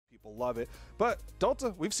People love it. But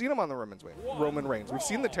Delta, we've seen him on the Roman Reigns. We've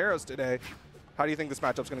seen the Terros today. How do you think this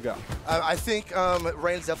matchup's going to go? I think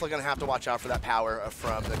Ra1n's definitely going to have to watch out for that power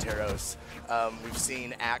from the Terros. We've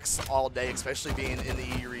seen Axe all day, especially being in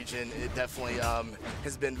the EU region. It definitely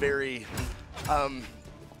has been very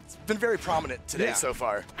prominent today so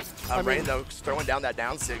far. Ra1n, though, throwing down that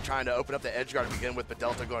down sig, trying to open up the edge guard to begin with, but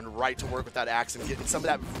Delta going right to work with that Axe and getting some of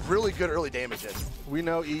that really good early damage in. We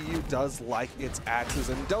know EU does like its Axes,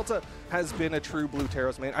 and Delta has been a true blue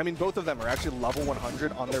Terros main. I mean, both of them are actually level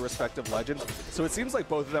 100 on their respective legends, so it seems like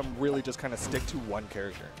both of them really just kind of stick to one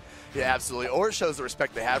character. Yeah, absolutely. Or it shows the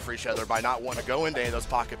respect they have for each other by not wanting to go into any of those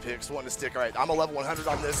pocket picks, wanting to stick, all right, I'm a level 100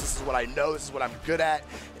 on this, this is what I know, this is what I'm good at,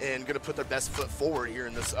 and going to put their best foot forward here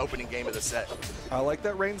in this opening game of the set. I like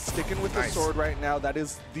that Ra1n's sticking with the sword right now. That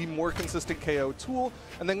is the more consistent KO tool,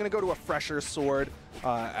 and then going to go to a fresher sword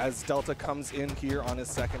as Delta comes in here on his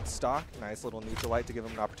second stock. Nice little neutral light to give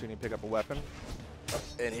him an opportunity to pick up a weapon.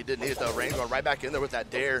 And he didn't need it though. Ra1n going right back in there with that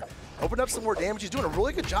dare. Opened up some more damage. He's doing a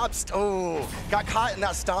really good job. Oh, got caught in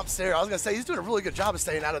that stomp stare. I was gonna say he's doing a really good job of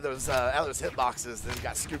staying out of those hitboxes. Then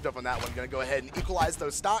got scooped up on that one. Gonna go ahead and equalize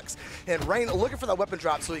those stocks. And Ra1n looking for that weapon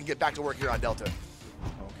drop so he can get back to work here on Delta.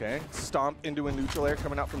 Okay, stomp into a neutral air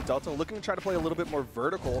coming out from Delta. Looking to try to play a little bit more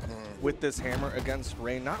vertical with this hammer against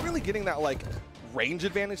Ra1n. Not really getting that like range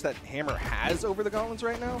advantage that hammer has over the gauntlets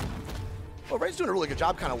right now. Well, Ra1n's doing a really good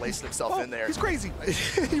job kind of lacing himself in there. He's crazy.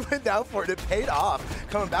 He went down for it. It paid off.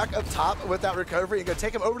 Coming back up top with that recovery and going to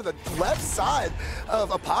take him over to the left side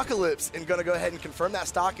of Apocalypse and going to go ahead and confirm that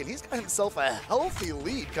stock. And he's got himself a healthy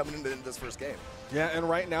lead coming into this first game. Yeah, and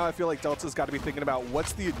right now I feel like Delta's got to be thinking about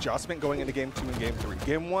what's the adjustment going into game 2 and game 3.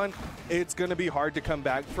 Game 1, it's going to be hard to come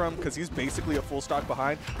back from because he's basically a full stock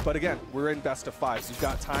behind. But again, we're in best of 5, so you've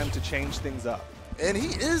got time to change things up. And he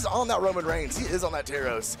is on that Roman Reigns. He is on that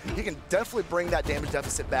Terros. He can definitely bring that damage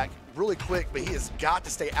deficit back really quick, but he has got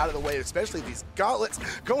to stay out of the way, especially these gauntlets.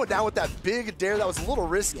 Going down with that big dare that was a little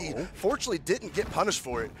risky. Fortunately, didn't get punished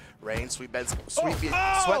for it. Ra1n,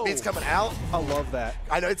 sweat beats coming out. I love that.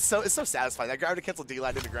 I know, it's so satisfying. That gravity cancel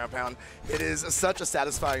D-line into ground pound. It is such a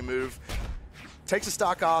satisfying move. Takes the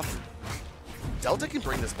stock off. Delta can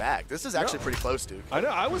bring this back. This is actually pretty close, dude. I know.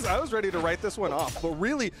 I was ready to write this one off, but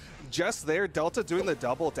really, just there, Delta doing the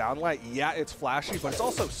double downlight. Yeah, it's flashy, but it's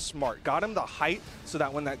also smart. Got him the height so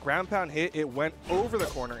that when that ground pound hit, it went over the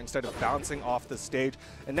corner instead of bouncing off the stage.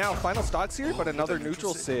 And now final stocks here, but another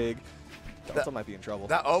neutral sig. Delta might be in trouble.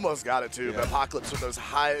 That almost got it too, but Apocalypse with those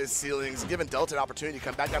high ceilings, giving Delta an opportunity to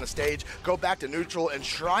come back down the stage, go back to neutral, and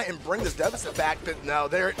try and bring this deficit back. But no,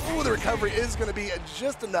 the recovery is going to be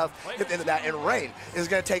just enough at the end of that. And Ra1n is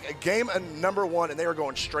going to take a game number 1, and they are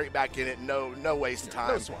going straight back in it. No waste of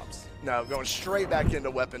time. No swaps. No, going straight back into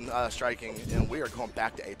weapon striking, and we are going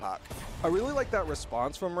back to APOC. I really like that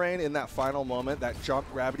response from Ra1n in that final moment, that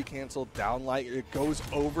jump gravity cancel downlight. It goes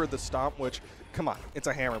over the stomp, which, come on, it's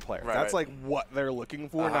a hammer player. That's like what they're looking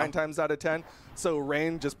for 9 times out of 10. So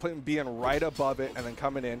Ra1n just being right above it and then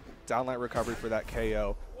coming in, downlight recovery for that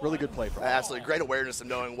KO. Really good play from him. Absolutely. Great awareness of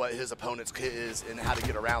knowing what his opponent's kit is and how to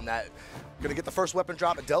get around that. Going to get the first weapon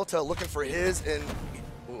drop. Delta looking for his, and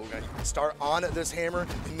we're going to start on this hammer,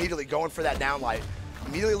 immediately going for that downlight.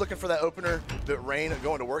 Immediately looking for that opener, but Ra1n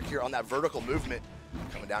going to work here on that vertical movement.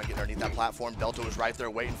 Coming down, getting underneath that platform. Delta was right there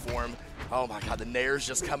waiting for him. Oh my God, the nairs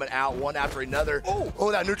just coming out one after another.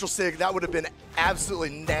 Oh, that neutral sig, that would have been absolutely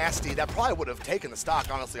nasty. That probably would have taken the stock,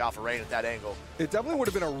 honestly, off of Ra1n at that angle. It definitely would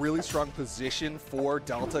have been a really strong position for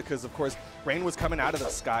Delta because, of course, Ra1n was coming out of the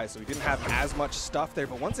sky, so he didn't have as much stuff there.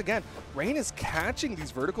 But once again, Ra1n is catching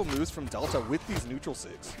these vertical moves from Delta with these neutral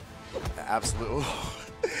sigs. Absolutely.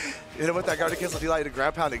 Hit him with that guard cancel D-light to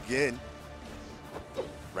grab pound again.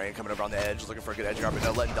 Ra1n coming over on the edge, looking for a good edge guard, but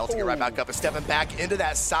no, letting Delta get right back up and stepping back into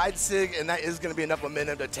that side sig, and that is going to be enough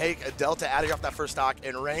momentum to take a Delta out of here off that first stock,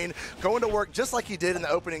 and Ra1n going to work just like he did in the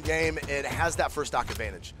opening game and has that first stock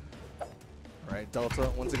advantage. All right, Delta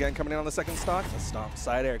once again coming in on the second stock. The stomp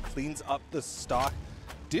side air cleans up the stock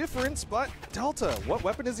difference, but Delta, what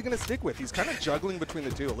weapon is he going to stick with? He's kind of juggling between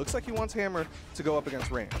the two. It looks like he wants hammer to go up against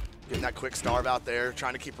Ra1n. Getting that quick starve out there,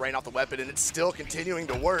 trying to keep Ra1n off the weapon, and it's still continuing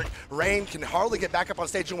to work. Ra1n can hardly get back up on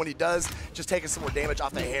stage, and when he does, just taking some more damage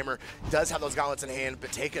off the hammer. Does have those gauntlets in hand,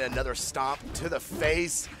 but taking another stomp to the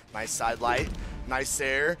face. Nice side light, nice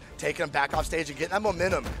air, taking him back off stage and getting that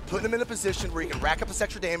momentum, putting him in a position where he can rack up this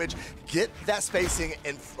extra damage, get that spacing,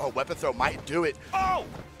 and a weapon throw might do it. Oh!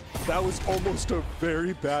 That was almost a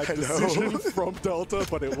very bad decision from Delta,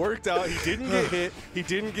 but it worked out. He didn't get hit. He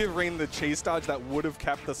didn't give Ra1n the chase dodge that would have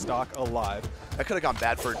kept the stock alive. That could have gone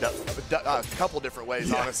bad for a couple different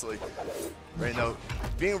ways, honestly. Ra1n, though,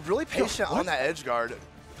 being really patient on that edge guard.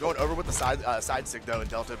 going over with the side sig though, and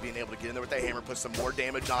Delta being able to get in there with that hammer, put some more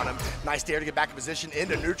damage on him. Nice dare to get back in position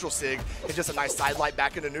into neutral sig, and just a nice side light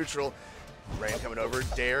back into neutral. Ra1n coming over,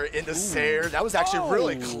 dare into Sair. That was actually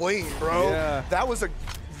really clean, bro. Yeah. That was a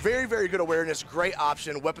very, very good awareness. Great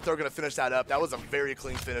option. Weapon throw going to finish that up. That was a very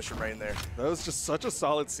clean finish from Ra1n there. That was just such a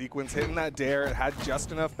solid sequence. Hitting that dare, it had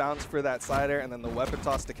just enough bounce for that side air, and then the weapon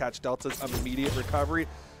toss to catch Delta's immediate recovery.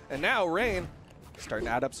 And now Ra1n starting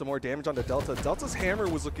to add up some more damage onto Delta. Delta's hammer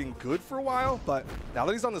was looking good for a while, but now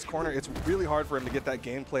that he's on this corner, it's really hard for him to get that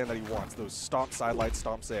game plan that he wants. Those stomp side light,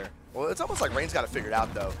 stomp Sair. Well, it's almost like Ra1n's got it figured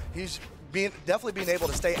out, though. He's definitely being able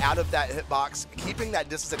to stay out of that hitbox, keeping that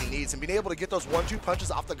distance that he needs, and being able to get those 1-2 punches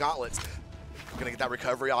off the gauntlets. Gonna get that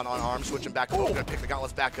recovery on arm, switching back over, gonna pick the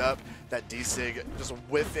gauntlets back up. That D-Sig just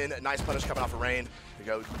whiffing, nice punish coming off of Ra1n. We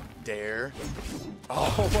go dare.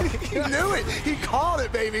 Oh, he knew it. He called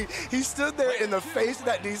it, baby. He stood there in the face of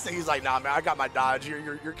that D-Sig. He's like, nah, man, I got my dodge.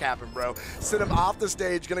 You're capping, bro. Send him off the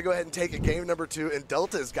stage. Gonna go ahead and take it game number 2, and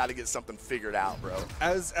Delta's got to get something figured out, bro.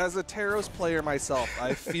 As a Teros player myself,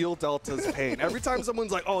 I feel Delta's pain. Every time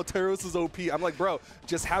someone's like, oh, Teros is OP, I'm like, bro,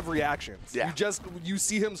 just have reactions. Yeah. You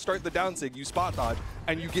see him start the down sig, you spot dodge,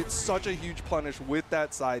 and you get such a huge punish with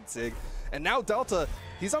that side sig. And now Delta,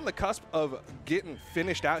 he's on the cusp of getting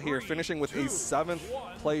finished out here, finishing with a 7th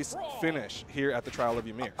place finish here at the Trial of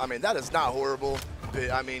Ymir. I mean, that is not horrible, but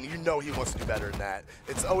I mean, you know he wants to do better than that.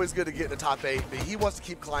 It's always good to get in the top 8, but he wants to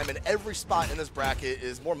keep climbing. Every spot in this bracket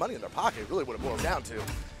is more money in their pocket, really what it boils down to.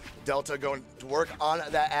 Delta going to work on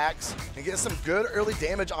that axe and get some good early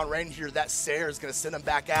damage on Ra1n here. That Sair is going to send him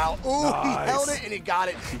back out. Ooh, nice. He held it and he got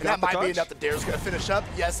it. And that might be enough. The dare's going to finish up.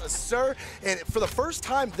 Yes, sir. And for the first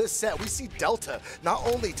time this set, we see Delta not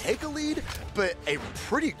only take a lead, but a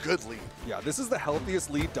pretty good lead. Yeah, this is the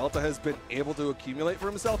healthiest lead Delta has been able to accumulate for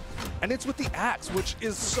himself. And it's with the axe, which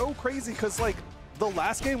is so crazy because, like, the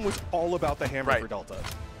last game was all about the hammer for Delta.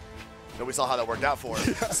 And we saw how that worked out for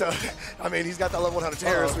him. So, I mean, he's got that level 100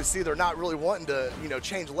 terrorists. We see they're not really wanting to,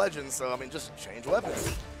 change legends. So, I mean, just change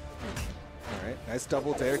weapons. All right, nice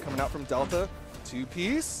double dare coming out from Delta.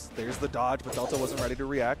 2-piece. There's the dodge, but Delta wasn't ready to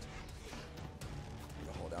react.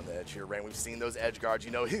 Hold down the edge here, Ra1n. We've seen those edge guards.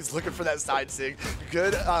 He's looking for that side sig.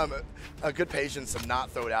 Good, a good patience to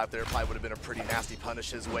not throw it out there. Probably would have been a pretty nasty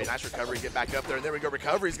punish his way. Nice recovery, get back up there, and there we go.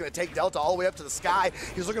 Recovery is going to take Delta all the way up to the sky.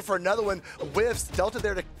 He's looking for another one. Whiffs. Delta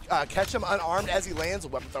there to catch him unarmed as he lands. A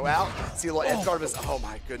weapon throw out. See a little edge guard of his. Oh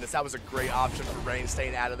my goodness, that was a great option for Ra1n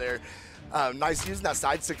staying out of there. Nice using that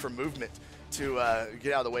side stick for movement to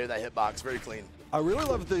get out of the way of that hitbox. Very clean. I really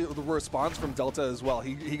love the response from Delta as well.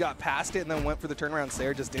 He got past it and then went for the turnaround.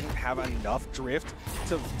 Sair just didn't have enough drift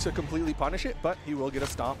to completely punish it, but he will get a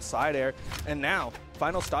stomp side air. And now,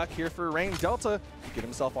 final stock here for Ra1n. Delta, get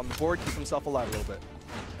himself on the board, keep himself alive a little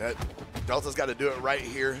bit. Delta's got to do it right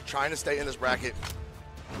here, trying to stay in this bracket.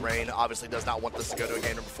 Ra1n obviously does not want this to go to a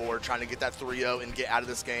game number 4, trying to get that 3-0 and get out of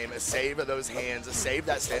this game, save those hands, save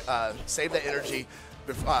that energy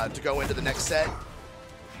to go into the next set.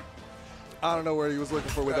 I don't know where he was looking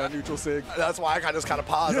for with that neutral sig. That's why I just kind of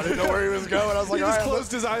paused. I didn't know where he was going. I was like, he just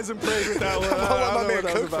closed his eyes and prayed with that one. I'll let my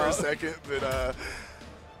man cook for a second, but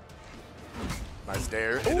nice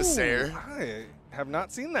dare into Sair. I have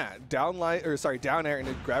not seen that. Down air and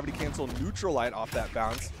a gravity cancel neutral light off that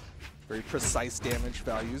bounce. Very precise damage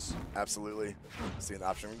values. Absolutely. See an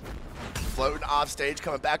option. Floating off stage,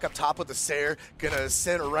 coming back up top with the Sair. Gonna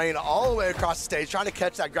send Ra1n all the way across the stage, trying to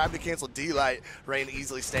catch that gravity cancel D-light. Ra1n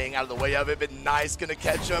easily staying out of the way of it, but nice, gonna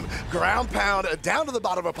catch him. Ground pound down to the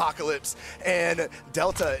bottom of Apocalypse. And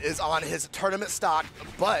Delta is on his tournament stock,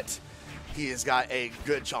 but he has got a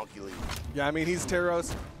good chunky lead. Yeah, I mean, he's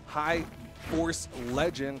Teros, high force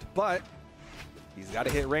legend, but he's got to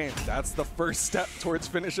hit Ra1n. That's the first step towards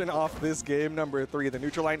finishing off this game number 3. The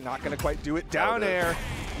neutral line not going to quite do it. Down air,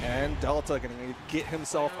 and Delta going to get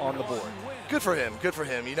himself on the board. Good for him. Good for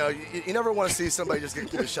him. You never want to see somebody just get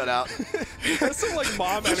completely shut out. That's some like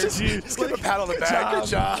mom energy. Just give a pat on the back. Good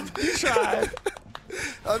job. You tried.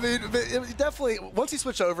 I mean, it definitely, once he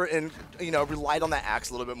switched over and, relied on that axe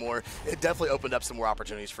a little bit more, it definitely opened up some more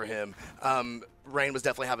opportunities for him. Ra1n was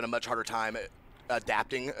definitely having a much harder time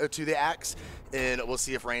adapting to the axe, and we'll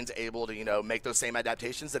see if Ra1n's able to, make those same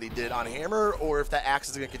adaptations that he did on Hammer, or if that axe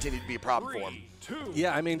is going to continue to be a problem for him.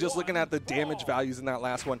 Yeah, I mean, just looking at the damage values in that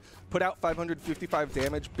last one, put out 555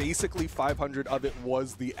 damage. Basically, 500 of it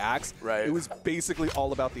was the axe. Right. It was basically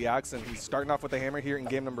all about the axe, and he's starting off with a hammer here in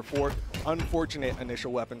game number 4. Unfortunate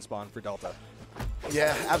initial weapon spawn for Delta.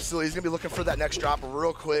 Yeah, absolutely. He's going to be looking for that next drop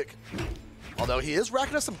real quick. Although he is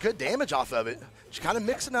racking up some good damage off of it. Just kind of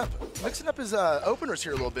mixing up his openers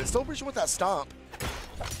here a little bit. Still reaching with that stomp.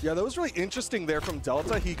 Yeah, that was really interesting there from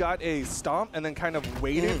Delta. He got a stomp and then kind of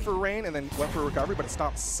waited for Ra1n and then went for a recovery, but a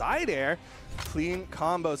stomp side air. Clean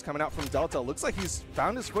combos coming out from Delta. Looks like he's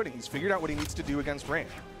found his footing. He's figured out what he needs to do against Ra1n.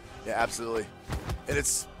 Yeah, absolutely. And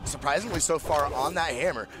it's surprisingly so far on that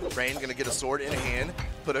hammer. Ra1n gonna get a sword in hand,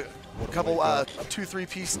 put a couple 2-3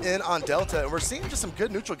 piece in on Delta, and we're seeing just some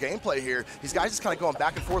good neutral gameplay here. These guys just kind of going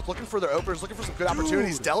back and forth, looking for their openers, looking for some good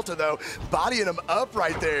opportunities. Delta, though, bodying him up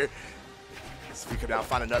right there. If he could now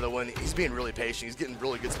find another one, he's being really patient. He's getting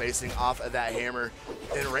really good spacing off of that hammer,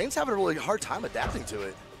 and Ra1n's having a really hard time adapting to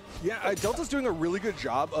it. Yeah, Delta's doing a really good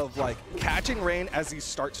job of like catching Ra1n as he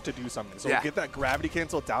starts to do something. So we get that gravity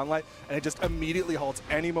cancel downlight, and it just immediately halts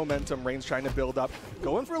any momentum Ra1n's trying to build up.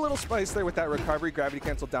 Going for a little spice there with that recovery, gravity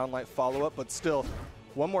cancel downlight follow-up, but still,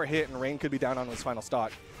 one more hit and Ra1n could be down on his final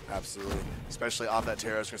stock. Absolutely, especially off that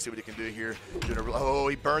Terrace. We're gonna see what he can do here. Oh,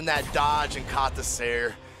 he burned that dodge and caught the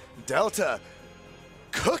Sair. Delta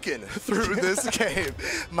cooking through this game.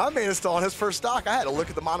 My man is still on his first stock. I had to look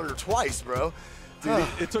at the monitor twice, bro. Dude,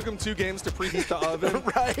 it took him 2 games to preheat the oven.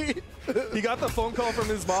 Right? He got the phone call from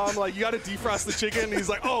his mom, like, you got to defrost the chicken. And he's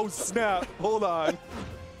like, oh, snap. Hold on.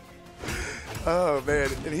 Oh,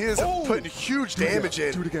 man. And he is putting huge damage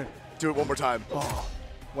in. Do it again. Do it one more time. Oh,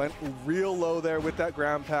 went real low there with that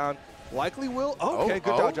ground pound. Likely will. Oh, okay,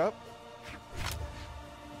 good dodge up.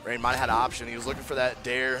 Ra1n might have had an option. He was looking for that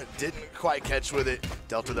dare. Didn't quite catch with it.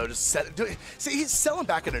 Delta, though, just set it. See, he's selling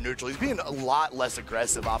back into neutral. He's being a lot less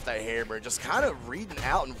aggressive off that hammer and just kind of reading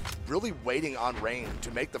out and really waiting on Ra1n to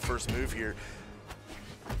make the first move here.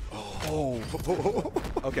 Oh.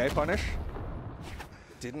 Okay, punish.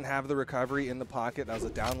 Didn't have the recovery in the pocket. That was a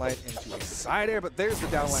downlight into a side air, but there's the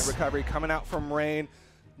downlight recovery coming out from Ra1n.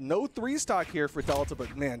 No 3-stock here for Delta,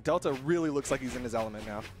 but man, Delta really looks like he's in his element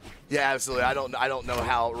now. Yeah, absolutely. I don't know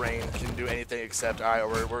how Ra1n can do anything except, all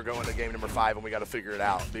right, we're going to game number 5 and we got to figure it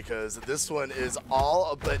out, because this one is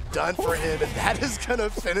all but done for him, and that is going to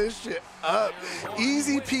finish it up.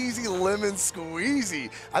 Easy peasy lemon squeezy.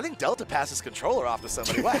 I think Delta passed his controller off to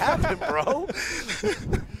somebody. What happened, bro?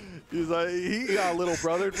 He's like, he got a little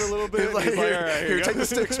brothered for a little bit. He's like, all right, here, take the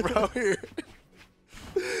sticks, bro. Here.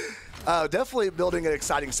 Definitely building an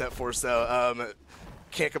exciting set for us, though.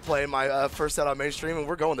 Can't complain. My first set on mainstream, and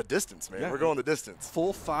we're going the distance, man. Yeah. We're going the distance.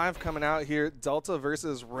 Full 5 coming out here. Delta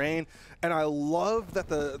versus Ra1n. And I love that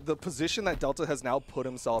the position that Delta has now put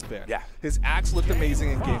himself in. Yeah. His axe looked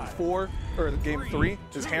amazing in game 4, or game 3.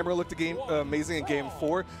 His hammer looked amazing in game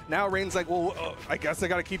 4. Now Ra1n's like, well, I guess I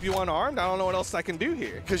got to keep you unarmed. I don't know what else I can do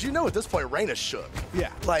here. Because you know at this point, Ra1n is shook.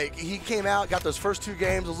 Yeah. Like, he came out, got those first 2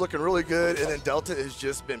 games, was looking really good, and then Delta has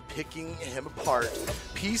just been picking him apart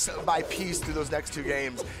piece by piece through those next 2 games.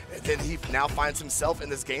 And then he now finds himself in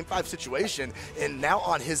this game 5 situation, and now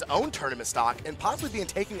on his own tournament stock, and possibly being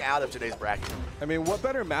taken out of today's bracket. I mean, what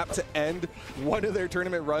better map to end one of their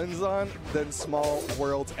tournament runs on than Small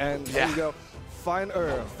World's End? Yeah. There you go.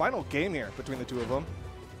 Final game here between the 2 of them.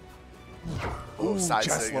 Ooh, side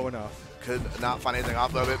just sig. low enough. Could not find anything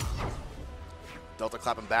off of it. Delta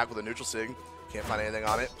clapping back with a neutral sig. Can't find anything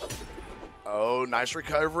on it. Oh, nice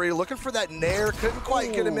recovery. Looking for that nair. Couldn't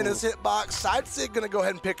quite get him in his hitbox. Side sig gonna go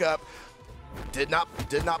ahead and pick up. Did not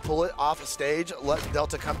pull it off the stage. Let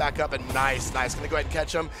Delta come back up, and nice. Gonna go ahead and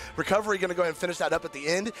catch him. Recovery gonna go ahead and finish that up at the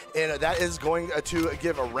end, and that is going to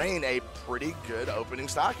give Ra1n a pretty good opening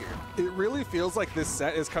stock here. It really feels like this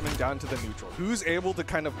set is coming down to the neutral. Who's able to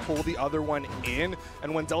kind of pull the other one in,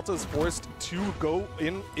 and when Delta is forced to go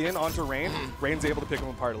in onto Ra1n, Ra1n's able to pick him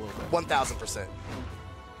apart a little bit. 1,000%.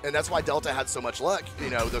 And that's why Delta had so much luck, you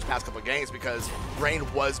know, those past couple of games, because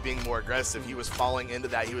Ra1n was being more aggressive. He was falling into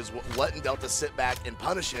that. He was letting Delta sit back and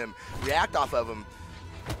punish him, react off of him.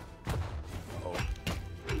 Oh.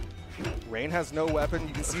 Ra1n has no weapon.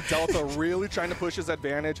 You can see Delta really trying to push his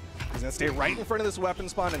advantage. He's going to stay right in front of this weapon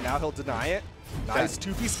spawn, and now he'll deny it. Nice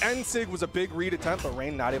 2-piece end sig was a big read attempt, but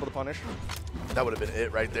Ra1n not able to punish. That would have been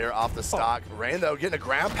it right there off the stock. Ra1n, though, getting a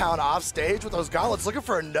ground pound off stage with those gauntlets, looking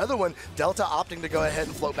for another one. Delta opting to go ahead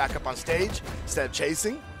and float back up on stage instead of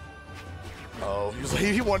chasing. Oh,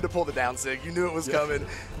 he wanted to pull the down sig. You knew it was coming.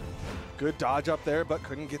 Good dodge up there, but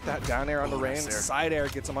couldn't get that down air on the Ra1n. Nice Side air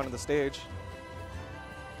gets him onto the stage.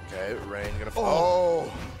 Okay, Ra1n gonna fall.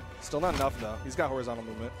 Oh. Still not enough, though. He's got horizontal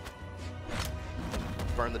movement.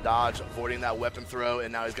 Burn the dodge, avoiding that weapon throw,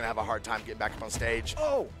 and now he's going to have a hard time getting back up on stage.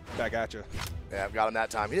 Oh! Back at you. Yeah, I've got him that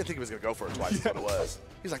time. He didn't think he was going to go for it twice. That's what it was.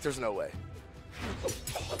 He's like, there's no way.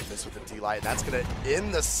 Oh, miss with the D-Light. That's going to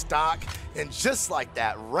end the stock. And just like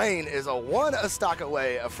that, Ra1n is a stock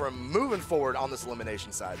away from moving forward on this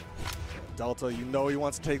elimination side. Delta, you know he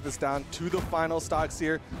wants to take this down to the final stocks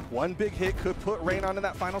here. One big hit could put Ra1n onto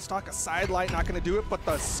that final stock. A side light not going to do it, but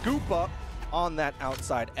the scoop up on that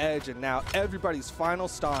outside edge. And now everybody's final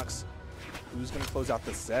stocks. Who's going to close out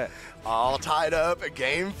this set? All tied up.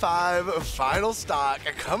 Game 5, final stock.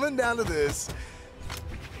 Coming down to this.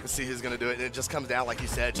 Let's see who's going to do it. And it just comes down, like you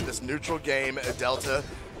said, to this neutral game. Delta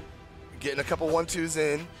getting a couple 1-2s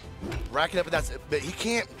in, racking up, but he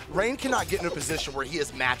can't, Ra1n cannot get in a position where he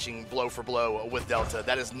is matching blow for blow with Delta.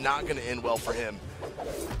 That is not going to end well for him.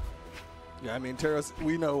 Yeah, I mean, Terrace,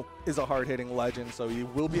 we know, is a hard-hitting legend, so he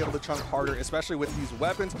will be able to chunk harder, especially with these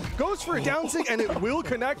weapons. Goes for a down sig, and it will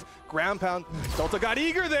connect. Ground pound. Delta got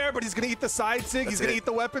eager there, but he's going to eat the side sig. He's going to eat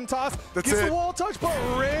the weapon toss. Gets the wall touch, but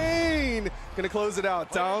Ra1n going to close it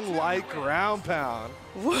out. Down like ground pound.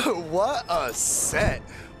 What a set.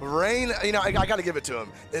 Ra1n, you know, I got to give it to him.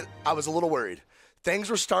 I was a little worried. Things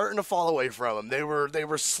were starting to fall away from him. They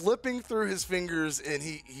were slipping through his fingers, and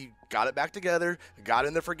he got it back together, got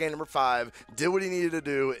in there for game number 5, did what he needed to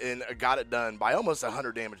do, and got it done by almost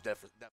 100 damage deficit.